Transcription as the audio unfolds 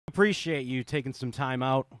Appreciate you taking some time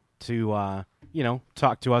out to,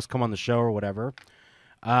 talk to us, come on the show or whatever.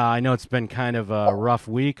 I know it's been kind of a rough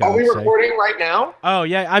week, I Are would we say. recording right now? Oh,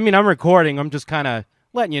 yeah. I mean, I'm recording. I'm just kind of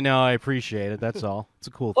letting you know I appreciate it. That's all. It's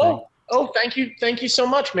a cool thing. Oh, thank you. Thank you so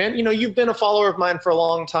much, man. You know, you've been a follower of mine for a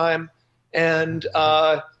long time. And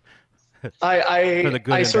I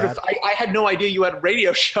had no idea you had a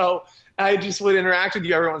radio show. I just would interact with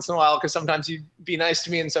you every once in a while because sometimes you'd be nice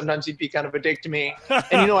to me and sometimes you'd be kind of a dick to me.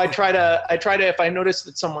 And, I try to, if I notice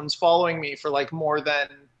that someone's following me for like more than,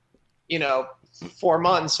 4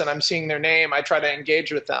 months and I'm seeing their name, I try to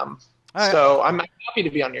engage with them. So I'm happy to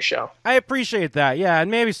be on your show. I appreciate that. Yeah,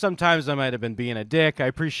 and maybe sometimes I might have been being a dick. I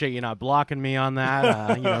appreciate you not blocking me on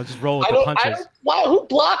that. Just roll with the punches. Who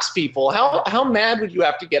blocks people? How mad would you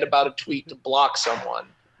have to get about a tweet to block someone?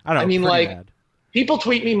 I mean, mad. People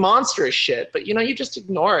tweet me monstrous shit, but you just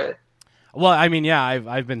ignore it. Well, I mean, yeah,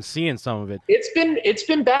 I've been seeing some of it. It's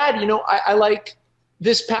been bad. I like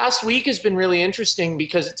this past week has been really interesting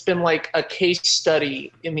because it's been like a case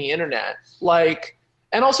study in the internet,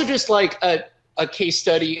 and also just like a case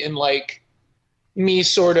study in like me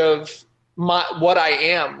sort of what I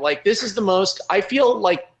am. Like this is the most, I feel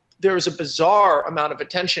like there's a bizarre amount of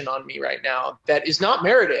attention on me right now that is not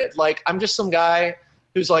merited. Like I'm just some guy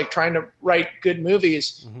who's like trying to write good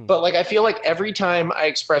movies. Mm-hmm. But like, I feel like every time I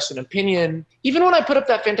express an opinion, even when I put up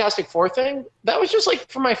that Fantastic Four thing, that was just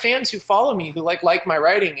like for my fans who follow me, who like my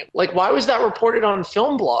writing. Like, why was that reported on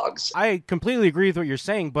film blogs? I completely agree with what you're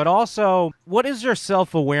saying, but also what is your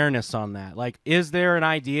self-awareness on that? Like, is there an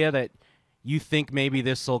idea that you think maybe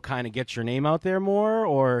this will kind of get your name out there more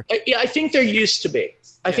or? Yeah, I think there used to be.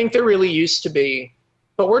 I think there really used to be,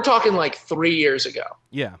 but we're talking like 3 years ago.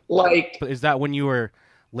 Yeah. Like, is that when you were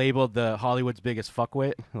labeled the Hollywood's biggest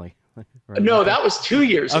fuckwit? No, that was 2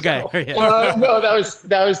 years ago. Okay. No, that was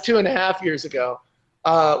 2.5 years ago,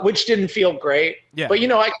 which didn't feel great. Yeah. But I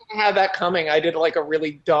kind of had that coming. I did like a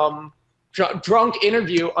really dumb, drunk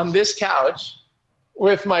interview on this couch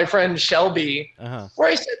with my friend Shelby, where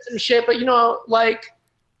I said some shit. But like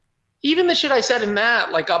even the shit I said in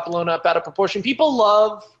that like got blown up out of proportion. People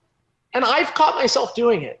love. And I've caught myself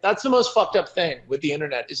doing it. That's the most fucked up thing with the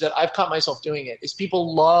internet is that I've caught myself doing it. Is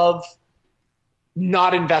people love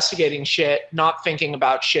not investigating shit, not thinking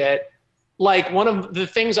about shit. Like one of the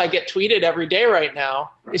things I get tweeted every day right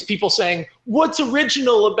now is people saying, "What's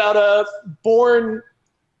original about a Bourne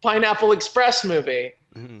Pineapple Express movie?"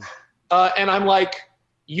 Mm-hmm. And I'm like,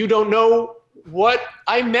 you don't know what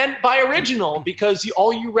I meant by original because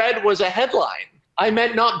all you read was a headline. I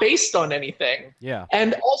meant not based on anything. Yeah.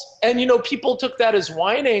 And people took that as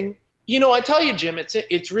whining. I tell you, Jim,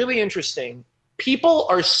 it's really interesting. People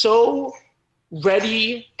are so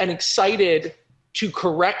ready and excited to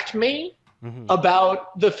correct me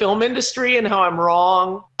about the film industry and how I'm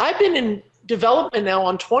wrong. I've been in development now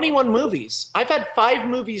on 21 movies. I've had 5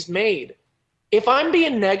 movies made. If I'm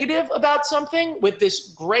being negative about something with this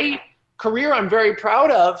great career I'm very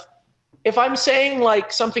proud of, if I'm saying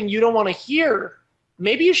like something you don't want to hear,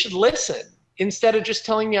 maybe you should listen instead of just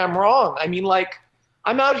telling me I'm wrong. I mean, like,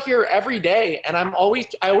 I'm out here every day, and I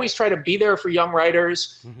always try to be there for young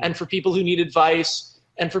writers and for people who need advice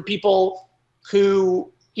and for people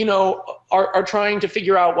who, are trying to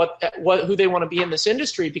figure out who they want to be in this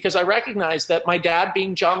industry, because I recognize that my dad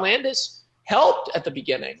being John Landis helped at the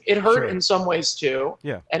beginning. It hurt in some ways too.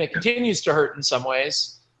 Yeah. And it continues to hurt in some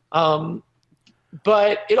ways.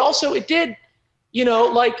 But it did,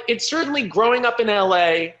 it's certainly growing up in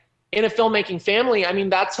LA in a filmmaking family. I mean,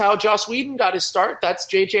 that's how Joss Whedon got his start. That's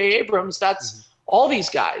J.J. Abrams. That's all these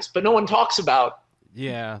guys. But no one talks about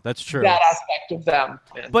that's true. That aspect of them.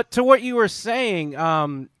 But to what you were saying,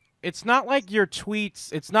 it's not like your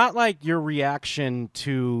tweets, it's not like your reaction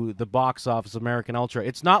to the box office American Ultra.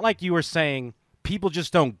 It's not like you were saying people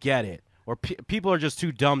just don't get it or people are just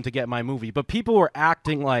too dumb to get my movie. But people were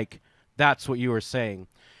acting like that's what you were saying.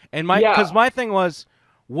 And my thing was,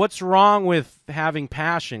 what's wrong with having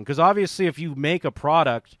passion? Because obviously if you make a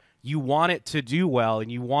product, you want it to do well, and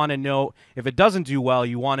you want to know if it doesn't do well,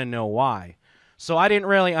 you want to know why. So I didn't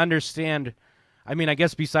really understand. I mean, I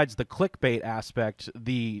guess besides the clickbait aspect,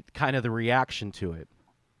 the kind of the reaction to it.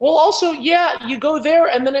 Well, also, you go there,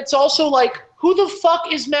 and then it's also like, who the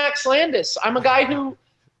fuck is Max Landis? I'm a guy who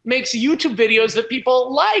makes YouTube videos that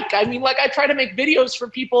people like. I mean, like, I try to make videos for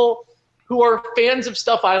people who are fans of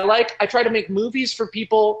stuff I like. I try to make movies for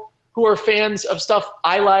people who are fans of stuff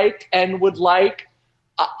I like and would like.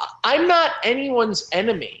 I'm not anyone's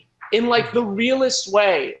enemy in like the realest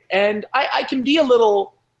way. And I can be a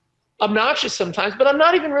little obnoxious sometimes, but I'm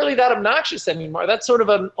not even really that obnoxious anymore. That's sort of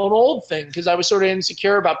an old thing because I was sort of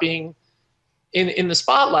insecure about being in the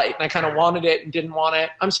spotlight, and I kind of wanted it and didn't want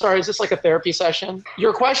it. I'm sorry, is this like a therapy session?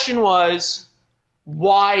 Your question was,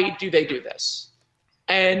 why do they do this?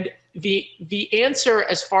 And the answer,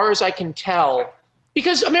 as far as I can tell,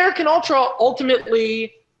 because American Ultra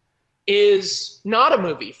ultimately is not a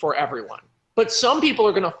movie for everyone, but some people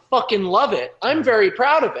are gonna fucking love it. I'm very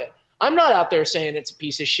proud of it. I'm not out there saying it's a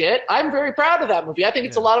piece of shit. I'm very proud of that movie. I think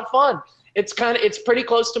it's a lot of fun. It's pretty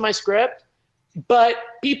close to my script, but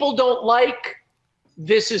people don't like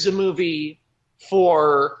this is a movie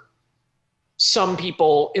for some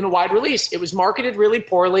people in a wide release. It was marketed really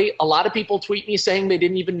poorly. A lot of people tweet me saying they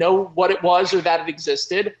didn't even know what it was or that it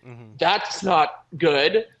existed. Mm-hmm. That's not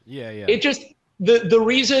good. Yeah. It just, the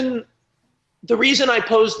reason I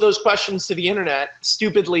posed those questions to the internet,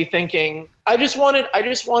 stupidly thinking, I just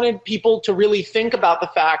wanted people to really think about the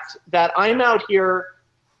fact that I'm out here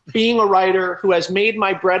being a writer who has made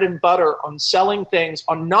my bread and butter on selling things,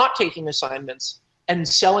 on not taking assignments, and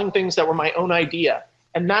selling things that were my own idea.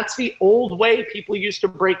 And that's the old way people used to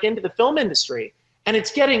break into the film industry. And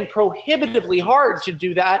it's getting prohibitively hard to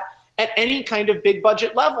do that at any kind of big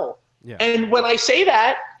budget level. Yeah. And when I say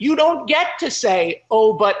that, you don't get to say,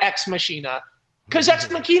 oh, but Ex Machina. Because Ex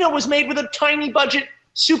Machina was made with a tiny budget,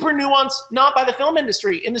 super nuanced, not by the film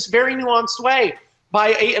industry, in this very nuanced way, by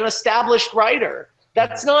an established writer.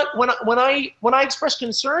 That's not, when I express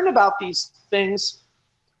concern about these things,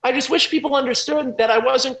 I just wish people understood that I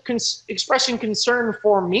wasn't expressing concern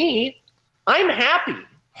for me. I'm happy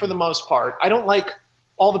for the most part. I don't like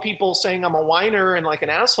all the people saying I'm a whiner and like an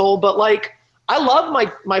asshole, but like, I love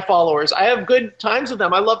my followers. I have good times with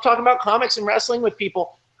them. I love talking about comics and wrestling with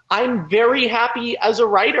people. I'm very happy as a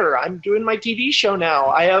writer. I'm doing my TV show now.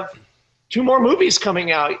 I have 2 more movies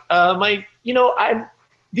coming out.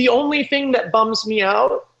 The only thing that bums me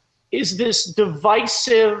out is this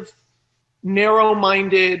divisive,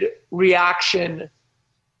 narrow-minded reaction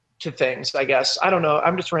to things, I guess. I don't know.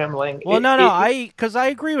 I'm just rambling. Well, because I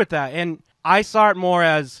agree with that. And I saw it more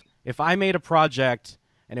as if I made a project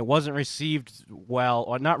and it wasn't received well,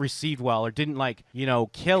 or not received well, or didn't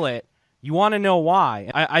kill it, you want to know why.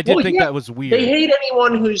 I did think that was weird. They hate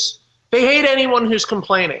anyone who's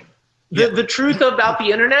complaining. The truth about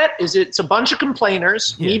the internet is it's a bunch of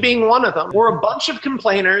complainers, me being one of them. We're a bunch of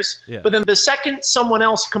complainers, but then the second someone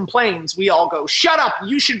else complains, we all go, shut up,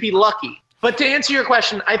 you should be lucky. But to answer your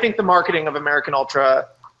question, I think the marketing of American Ultra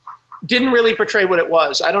didn't really portray what it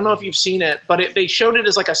was. I don't know if you've seen it, but they showed it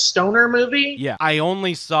as like a stoner movie. Yeah, I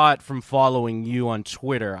only saw it from following you on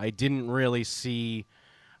Twitter. I didn't really see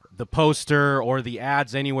the poster or the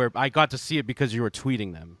ads anywhere. I got to see it because you were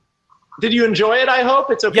tweeting them. Did you enjoy it, I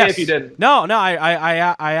hope? It's okay if you didn't. No,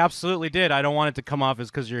 I absolutely did. I don't want it to come off as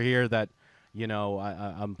because you're here that,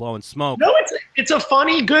 I'm blowing smoke. No, it's a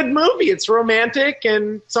funny, good movie. It's romantic,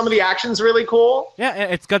 and some of the action's really cool. Yeah,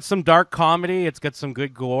 it's got some dark comedy. It's got some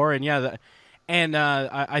good gore, and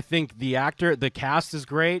I think the cast is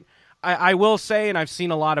great. I will say, and I've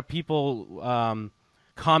seen a lot of people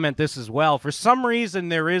comment this as well. For some reason,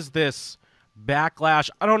 there is this backlash.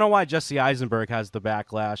 I don't know why Jesse Eisenberg has the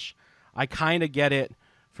backlash. I kind of get it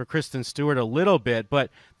for Kristen Stewart a little bit,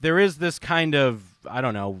 but there is this kind of, I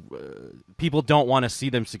don't know, people don't want to see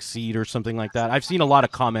them succeed or something like that. I've seen a lot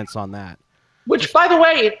of comments on that. Which, by the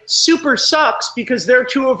way, super sucks because they're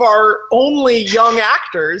 2 of our only young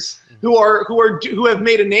actors who have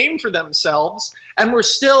made a name for themselves, and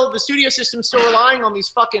the studio system's still relying on these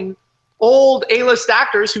fucking old A-list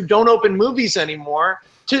actors who don't open movies anymore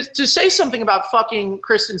to say something about fucking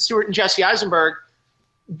Kristen Stewart and Jesse Eisenberg.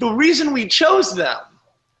 The reason we chose them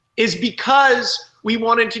is because we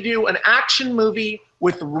wanted to do an action movie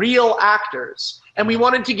with real actors. And we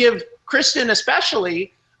wanted to give Kristen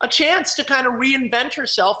especially a chance to kind of reinvent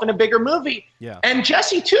herself in a bigger movie. Yeah. And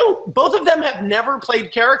Jesse too. Both of them have never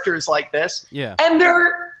played characters like this. Yeah. And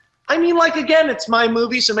again, it's my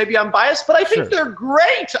movie, so maybe I'm biased, but I think they're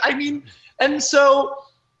great. And so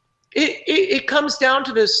it comes down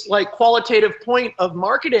to this like qualitative point of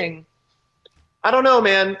marketing. I don't know,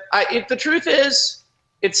 man. The truth is,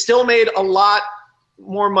 it still made a lot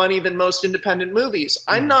more money than most independent movies.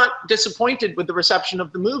 I'm not disappointed with the reception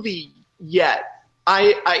of the movie yet.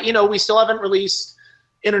 We still haven't released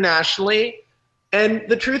internationally. And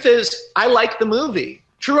the truth is, I like the movie.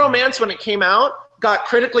 True Romance, when it came out, got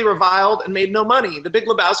critically reviled and made no money. The Big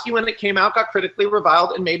Lebowski, when it came out, got critically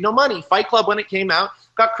reviled and made no money. Fight Club, when it came out,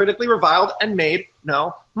 got critically reviled and made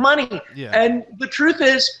no money. Yeah. And the truth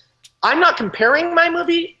is, I'm not comparing my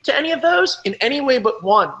movie to any of those in any way but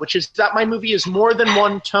one, which is that my movie is more than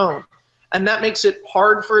one tone. And that makes it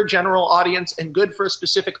hard for a general audience and good for a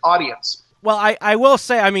specific audience. Well, I will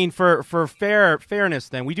say, I mean, for fairness,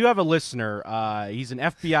 then we do have a listener. He's an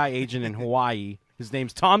FBI agent in Hawaii. His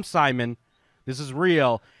name's Tom Simon. This is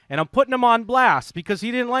real, and I'm putting him on blast because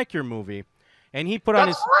he didn't like your movie, and he put on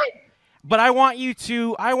his. Fine. But I want you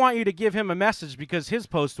to give him a message because his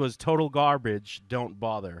post was total garbage. Don't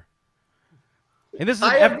bother. And this is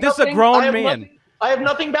a grown man. I have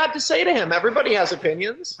nothing bad to say to him. Everybody has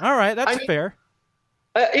opinions. All right, that's fair.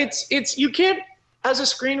 It's you can't, as a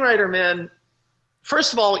screenwriter, man.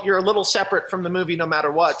 First of all, you're a little separate from the movie no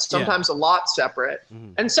matter what. Sometimes a lot separate.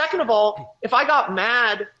 Mm-hmm. And second of all, if I got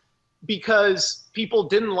mad because people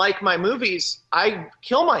didn't like my movies, I'd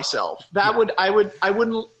kill myself. I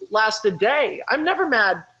wouldn't last a day. I'm never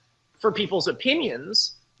mad for people's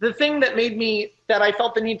opinions. The thing that I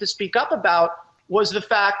felt the need to speak up about was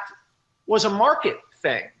a market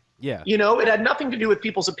thing. Yeah. You know, it had nothing to do with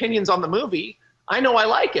people's opinions on the movie. I know I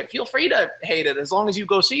like it. Feel free to hate it as long as you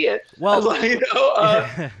go see it. Well,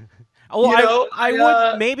 I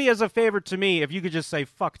would maybe as a favor to me if you could just say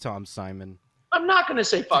fuck Tom Simon. I'm not going to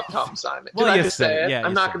say fuck Tom Simon. Well, Did I just say it? Yeah,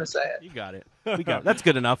 I'm not going to say it. You got it. We got it. That's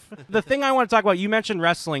good enough. The thing I want to talk about, you mentioned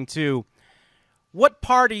wrestling too. What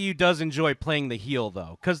part of you does enjoy playing the heel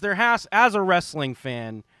though? Because as a wrestling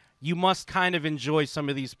fan, you must kind of enjoy some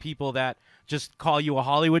of these people that just call you a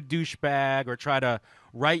Hollywood douchebag or try to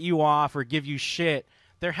write you off or give you shit.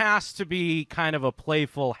 There has to be kind of a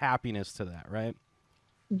playful happiness to that, right?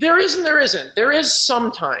 There is and there isn't. There is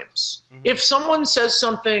sometimes. Mm-hmm. If someone says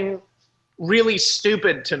something really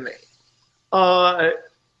stupid to me,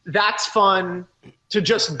 that's fun to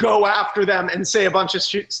just go after them and say a bunch of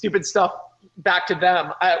stupid stuff back to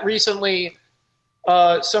them. Recently,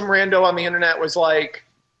 some rando on the internet was like,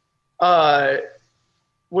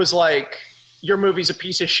 your movie's a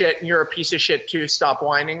piece of shit and you're a piece of shit too, stop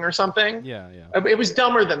whining or something. Yeah. It was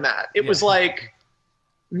dumber than that. It was like,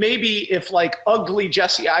 maybe if like ugly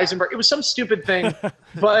Jesse Eisenberg, it was some stupid thing,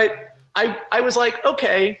 but I was like,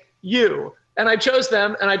 okay, you. And I chose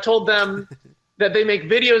them and I told them that they make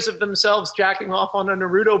videos of themselves jacking off on a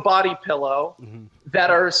Naruto body pillow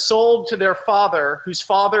that are sold to their father, whose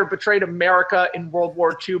father betrayed America in World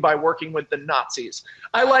War II by working with the Nazis.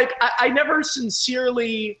 I never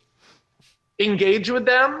sincerely engage with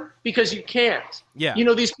them because you can't. Yeah. You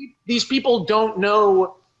know, these people don't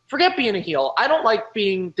know. Forget being a heel. I don't like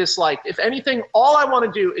being disliked. If anything, all I want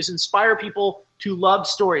to do is inspire people to love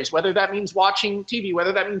stories, whether that means watching TV,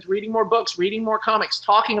 whether that means reading more books, reading more comics,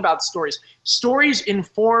 talking about stories. Stories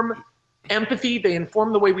inform empathy. They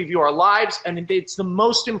inform the way we view our lives. And it's the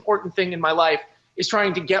most important thing in my life is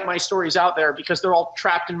trying to get my stories out there because they're all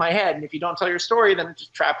trapped in my head. And if you don't tell your story, then it's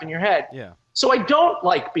just trapped in your head. Yeah. So I don't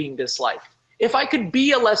like being disliked. If I could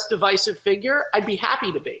be a less divisive figure, I'd be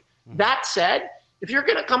happy to be. Mm-hmm. That said, if you're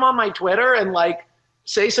going to come on my Twitter and like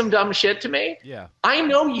say some dumb shit to me, I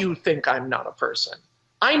know you think I'm not a person.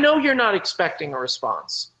 I know you're not expecting a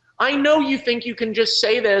response. I know you think you can just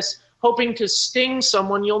say this hoping to sting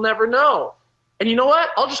someone you'll never know. And you know what?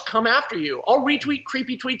 I'll just come after you. I'll retweet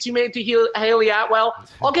creepy tweets you made to Haley Atwell.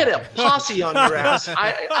 I'll get a posse on your ass.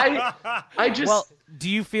 I just. Well, do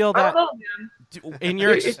you feel that? I don't know, man.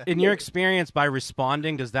 In your experience, by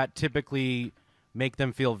responding, does that typically make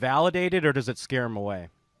them feel validated, or does it scare them away?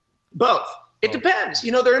 Both. It depends.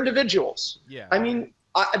 You know, they're individuals. Yeah. I mean,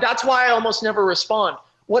 that's why I almost never respond.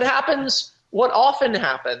 What often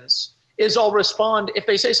happens is I'll respond. If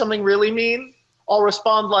they say something really mean, I'll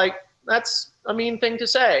respond like, that's a mean thing to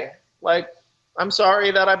say. Like, I'm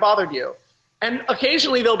sorry that I bothered you. And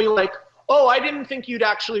occasionally they'll be like, oh, I didn't think you'd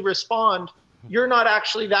actually respond. You're not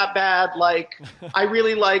actually that bad. Like, I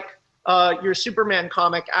really like your Superman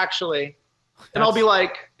comic, actually. And I'll be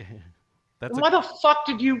like, why the fuck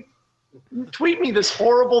did you tweet me this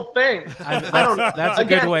horrible thing? I don't know. That's a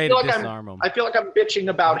good way to disarm them. I feel like I'm bitching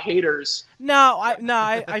about haters.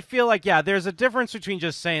 I feel like, there's a difference between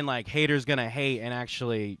just saying like haters gonna hate and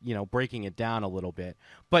actually, breaking it down a little bit.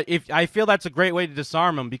 But I feel that's a great way to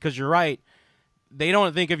disarm them because you're right. They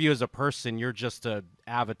don't think of you as a person. You're just a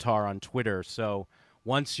avatar on Twitter. So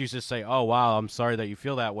once you just say, oh, wow, I'm sorry that you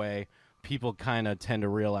feel that way, people kind of tend to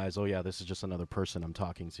realize, oh, yeah, this is just another person I'm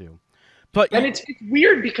talking to. And it's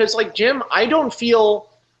weird because, like, Jim, I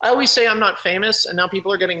always say I'm not famous, and now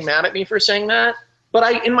people are getting mad at me for saying that.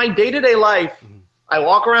 But in my day-to-day life, I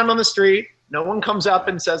walk around on the street. No one comes up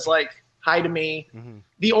and says, like, hi to me. Mm-hmm.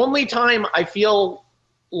 The only time I feel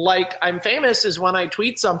like I'm famous is when I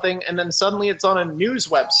tweet something, and then suddenly it's on a news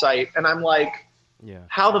website, and I'm like,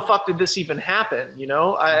 how the fuck did this even happen? You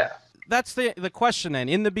know? That's the question then.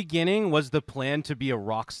 In the beginning, was the plan to be a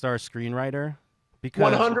rock star screenwriter?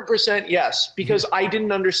 100% yes, because I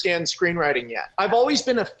didn't understand screenwriting yet. I've always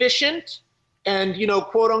been efficient and, you know,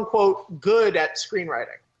 quote unquote, good at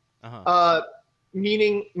screenwriting.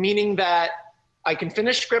 Meaning that I can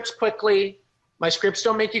finish scripts quickly. My scripts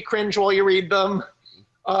don't make you cringe while you read them.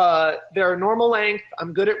 They're normal length.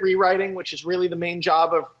 I'm good at rewriting, which is really the main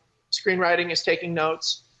job of screenwriting, is taking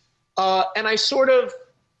notes. And I sold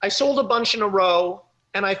a bunch in a row,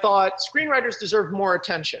 and I thought screenwriters deserve more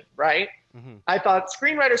attention, right? I thought,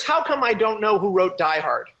 screenwriters, how come I don't know who wrote Die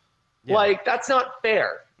Hard? Yeah. Like, that's not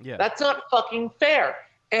fair. Yeah. That's not fucking fair.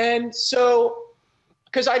 And so,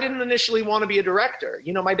 because I didn't initially want to be a director.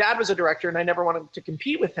 You know, my dad was a director, and I never wanted to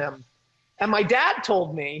compete with him. And my dad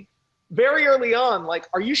told me very early on, like,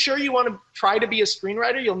 are you sure you want to try to be a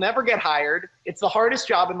screenwriter? You'll never get hired. It's the hardest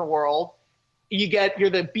job in the world. You're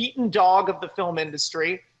the beaten dog of the film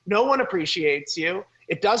industry. No one appreciates you.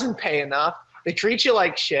 It doesn't pay enough. They treat you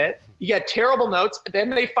like shit. You get terrible notes. Then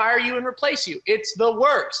they fire you and replace you. It's the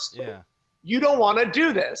worst. Yeah. You don't want to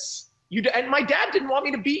do this. And my dad didn't want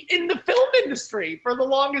me to be in the film industry for the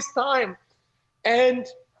longest time. And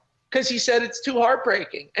because he said it's too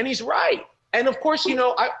heartbreaking. And he's right. And of course, you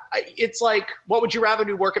know, it's like, what would you rather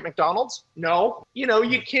do, work at McDonald's? No. You know,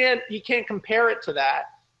 you can't compare it to that.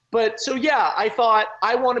 But so, yeah, I thought,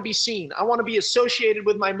 I want to be seen. I want to be associated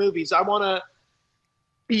with my movies. I want to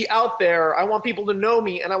be out there. I want people to know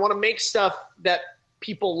me, and I want to make stuff that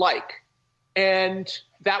people like. And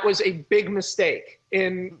that was a big mistake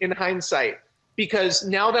in hindsight, because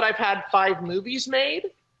now that I've had 5 movies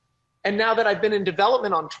made, and now that I've been in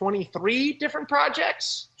development on 23 different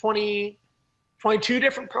projects, 22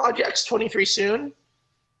 different projects, 23 soon,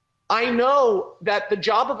 I know that the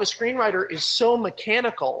job of a screenwriter is so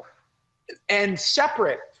mechanical and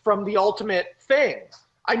separate from the ultimate thing.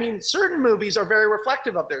 I mean, certain movies are very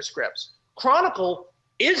reflective of their scripts. Chronicle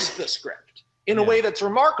is the script in a way that's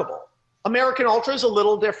remarkable. American Ultra is a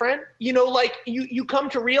little different. You know, like, you come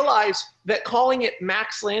to realize that calling it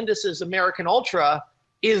Max Landis's American Ultra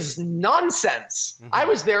is nonsense. I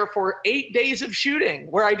was there for 8 days of shooting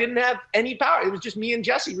where I didn't have any power. It was just me and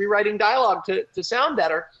Jesse rewriting dialogue to sound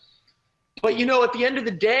better. But, you know, at the end of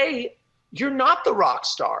the day, you're not the rock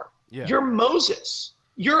star. Yeah. You're Moses.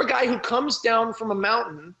 You're a guy who comes down from a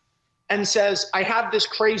mountain and says, I have this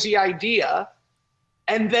crazy idea.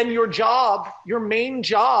 And then your main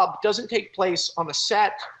job doesn't take place on a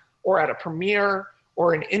set or at a premiere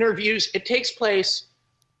or in interviews. It takes place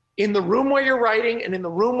in the room where you're writing and in the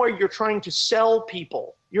room where you're trying to sell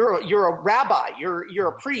people. You're a rabbi. You're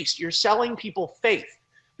a priest. You're selling people faith,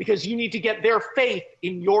 because you need to get their faith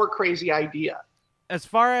in your crazy idea. As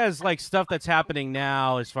far as like stuff that's happening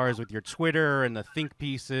now, as far as with your Twitter and the think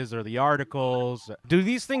pieces or the articles, do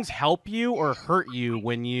these things help you or hurt you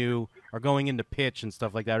when you are going into pitch and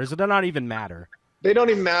stuff like that? Or does it not even matter? They don't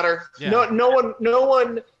even matter. Yeah. No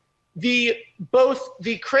one, both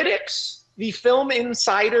the critics, the film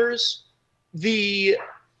insiders, the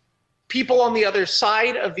people on the other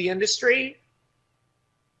side of the industry,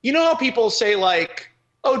 you know how people say, like,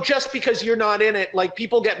 oh, just because you're not in it, like,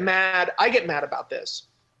 people get mad. I get mad about this,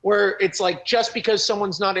 where it's like, just because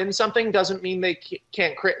someone's not in something doesn't mean they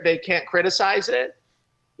can't criticize it.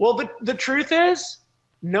 Well, the truth is,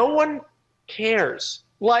 no one cares.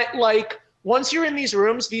 Like once you're in these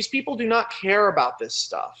rooms, these people do not care about this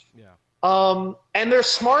stuff. Yeah. And they're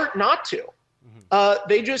smart not to.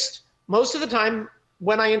 They just, most of the time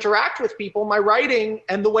when I interact with people, my writing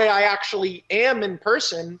and the way I actually am in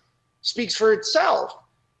person speaks for itself.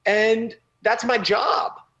 And that's my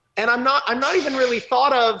job. And I'm not even really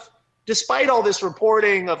thought of, despite all this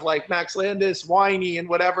reporting of like Max Landis, whiny and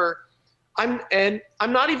whatever, I'm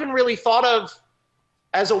not even really thought of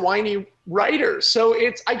as a whiny writer. So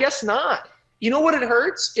I guess not. You know what it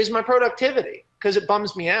hurts is my productivity, because it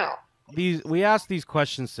bums me out. We ask these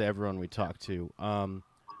questions to everyone we talk to.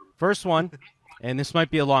 First one, and this might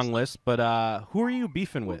be a long list, but who are you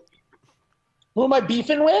beefing with? Who am I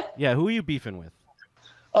beefing with? Yeah, who are you beefing with?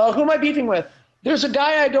 Who am I beefing with? There's a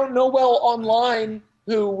guy I don't know well online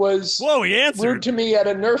who was rude to me at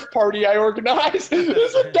a Nerf party I organized. This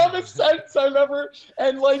is the dumbest sentence I've ever.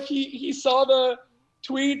 And like he saw the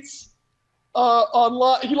tweets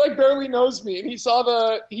online. He like barely knows me, and he saw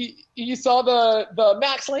the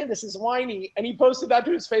Max Landis is whiny, and he posted that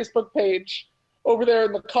to his Facebook page over there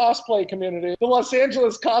in the cosplay community, the Los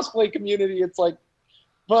Angeles cosplay community. It's like,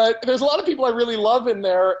 but there's a lot of people I really love in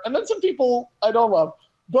there, and then some people I don't love.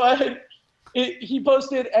 But he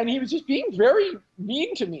posted, and he was just being very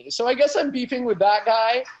mean to me. So I guess I'm beefing with that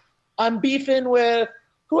guy. I'm beefing with,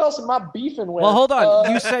 who else am I beefing with? Well, hold on.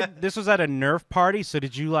 You said this was at a Nerf party, so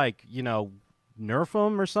did you, like, you know, nerf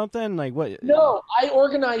them or something? Like what? No, I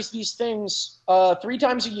organize these things 3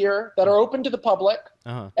 times a year that are open to the public,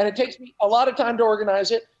 and it takes me a lot of time to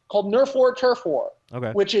organize it, called Nerf War Turf War,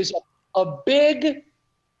 which is a big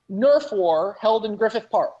Nerf war held in Griffith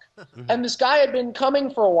Park. And this guy had been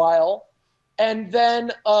coming for a while, and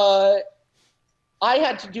then I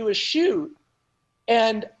had to do a shoot,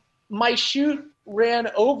 and my shoot ran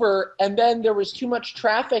over, and then there was too much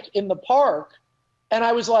traffic in the park, and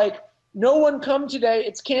I was like, no one come today,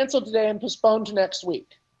 it's canceled today and postponed to next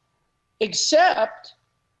week. Except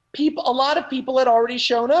a lot of people had already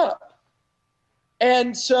shown up.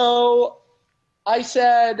 And so I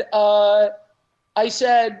said,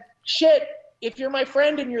 shit, if you're my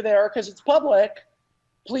friend and you're there because it's public,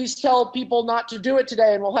 please tell people not to do it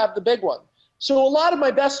today and we'll have the big one. So a lot of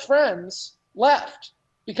my best friends left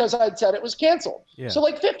because I'd said it was canceled. Yeah. So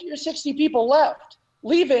like 50 or 60 people left,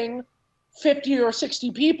 leaving 50 or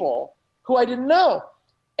 60 people who I didn't know.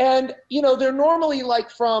 And, you know, they're normally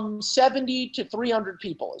like from 70 to 300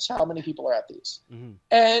 people is how many people are at these.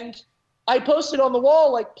 And I posted on the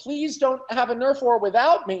wall, like, please don't have a Nerf war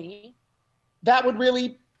without me. That would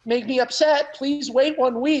really make me upset. Please wait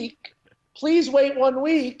 1 week. Please wait 1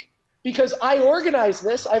 week because I organized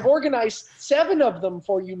this. I've organized 7 of them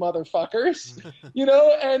for you motherfuckers, you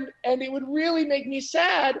know, and it would really make me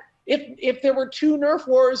sad if there were 2 Nerf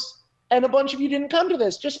wars and a bunch of you didn't come to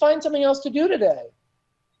this. Just find something else to do today.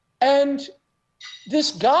 And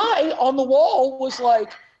this guy on the wall was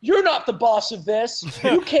like, you're not the boss of this.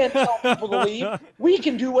 You can't tell people to leave. We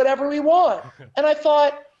can do whatever we want. And I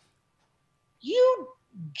thought, you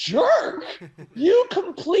jerk. You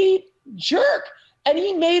complete jerk. And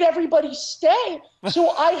he made everybody stay. So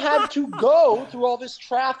I had to go through all this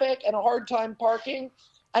traffic and a hard time parking.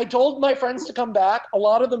 I told my friends to come back. A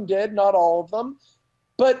lot of them did, not all of them.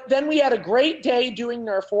 But then we had a great day doing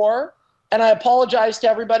Nerf War, and I apologized to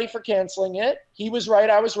everybody for canceling it. He was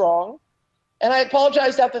right, I was wrong. And I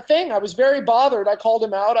apologized at the thing. I was very bothered. I called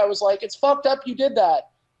him out. I was like, it's fucked up you did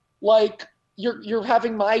that. Like, you're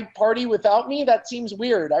having my party without me? That seems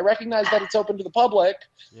weird. I recognize that it's open to the public,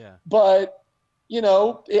 but, you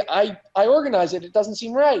know, I organize it. It doesn't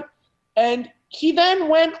seem right. And he then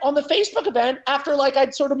went on the Facebook event after, like,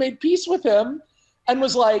 I'd sort of made peace with him and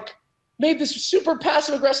was like, made this super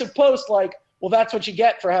passive-aggressive post like, well, that's what you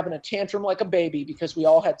get for having a tantrum like a baby because we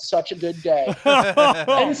all had such a good day.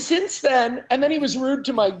 And since then, and then he was rude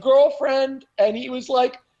to my girlfriend, and he was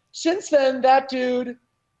like, since then, that dude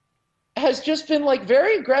has just been like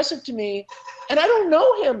very aggressive to me, and I don't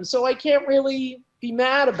know him, so I can't really be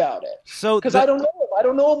mad about it. So because I don't know him. I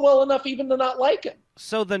don't know him well enough even to not like him.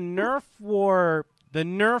 So the Nerf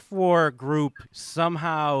War group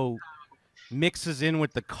somehow mixes in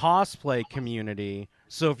with the cosplay community.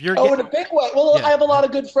 So if you're in a big way. Well, I have a lot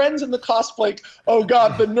of good friends in the cosplay. Oh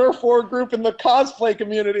God, the Nerf War group in the cosplay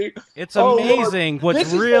community. It's amazing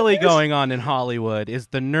what's really going on in Hollywood is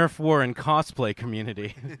the Nerf War and cosplay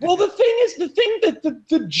community. Well, the thing that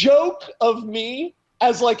the joke of me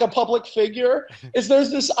as like a public figure is there's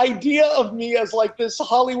this idea of me as like this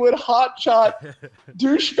Hollywood hotshot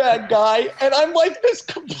douchebag guy, and I'm like this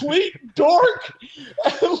complete dork.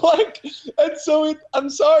 And so I'm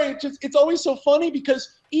sorry, it's always so funny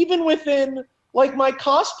because even within like my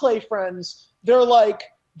cosplay friends, they're like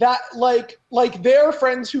that, like their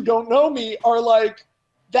friends who don't know me are like,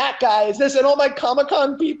 that guy is this, and all my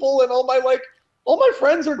Comic-Con people and all my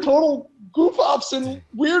friends are total goof-offs and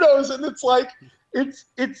weirdos, and it's like,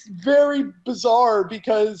 it's very bizarre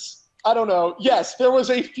because, I don't know, yes, there was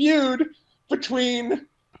a feud between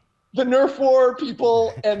the Nerf War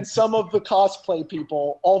people and some of the cosplay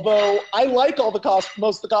people, although I like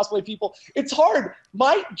most of the cosplay people. It's hard.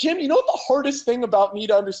 Jim, you know what the hardest thing about me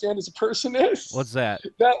to understand as a person is? What's that?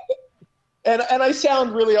 And I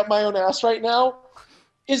sound really up my own ass right now,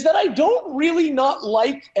 is that I don't really not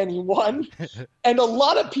like anyone, and a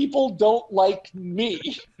lot of people don't like me.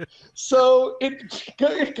 So it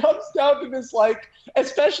comes down to this, like,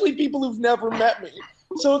 especially people who've never met me.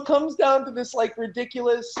 So it comes down to this, like,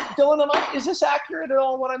 ridiculous. Dylan, is this accurate at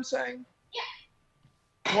all, what I'm saying?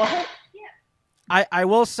 Yeah. What? Yeah. I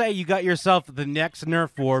will say you got yourself the next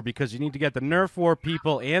Nerf War because you need to get the Nerf War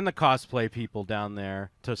people and the cosplay people down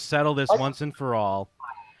there to settle this once and for all.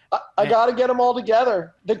 I got to get them all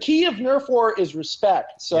together. The key of Nerf War is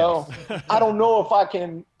respect. So yes. I don't know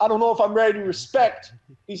if I'm ready to respect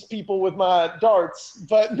these people with my darts,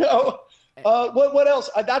 but no. What else?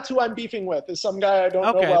 That's who I'm beefing with, is some guy I don't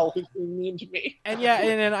know well who's being mean to me. And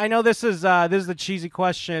and I know this is the cheesy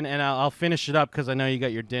question, and I'll finish it up because I know you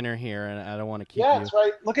got your dinner here, and I don't want to keep you. Yeah, that's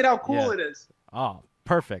right. Look at how cool it is. Oh,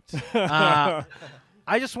 perfect.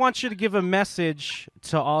 I just want you to give a message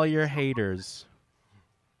to all your haters.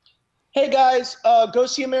 Hey guys, go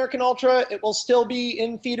see American Ultra. It will still be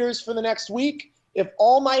in theaters for the next week. If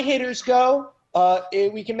all my haters go,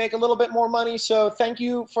 we can make a little bit more money. So thank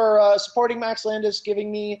you for supporting Max Landis,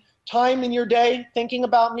 giving me time in your day, thinking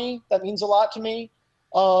about me. That means a lot to me.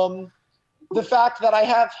 The fact that I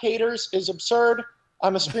have haters is absurd.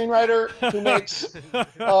 I'm a screenwriter who makes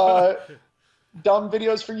dumb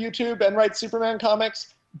videos for YouTube and writes Superman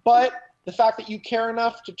comics. But the fact that you care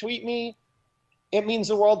enough to tweet me, it means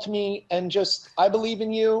the world to me. And just, I believe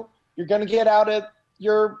in you. You're going to get out of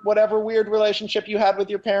your whatever weird relationship you had with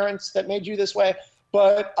your parents that made you this way.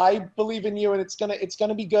 But I believe in you, and it's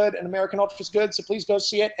gonna be good. And American Ultra is good, so please go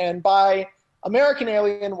see it and buy American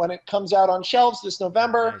Alien when it comes out on shelves this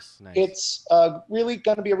November. Nice. It's really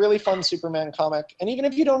going to be a really fun Superman comic. And even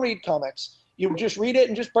if you don't read comics, you just read it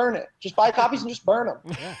and just burn it. Just buy copies and just burn them.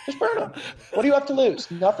 Yeah. Just burn them. What do you have to lose?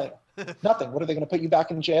 Nothing. Nothing. What, are they going to put you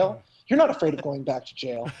back in jail? You're not afraid of going back to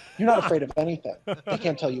jail. You're not afraid of anything. They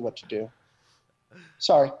can't tell you what to do.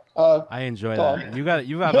 Sorry. I enjoy that.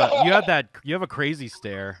 You have a crazy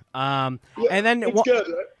stare. And then it's good,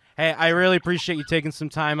 right? Hey, I really appreciate you taking some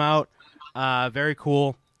time out. Very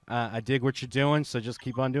cool. I dig what you're doing, so just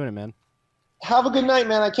keep on doing it, man. Have a good night,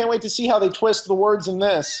 man. I can't wait to see how they twist the words in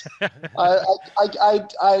this.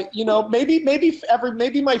 You know, maybe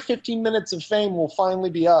my 15 minutes of fame will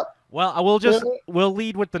finally be up. Well, we'll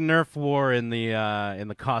lead with the Nerf war in the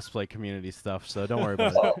cosplay community stuff, so don't worry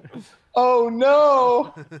about it. Oh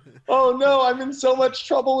no! Oh no! I'm in so much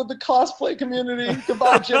trouble with the cosplay community.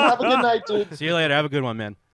 Goodbye, Jim. Have a good night, dude. See you later. Have a good one, man.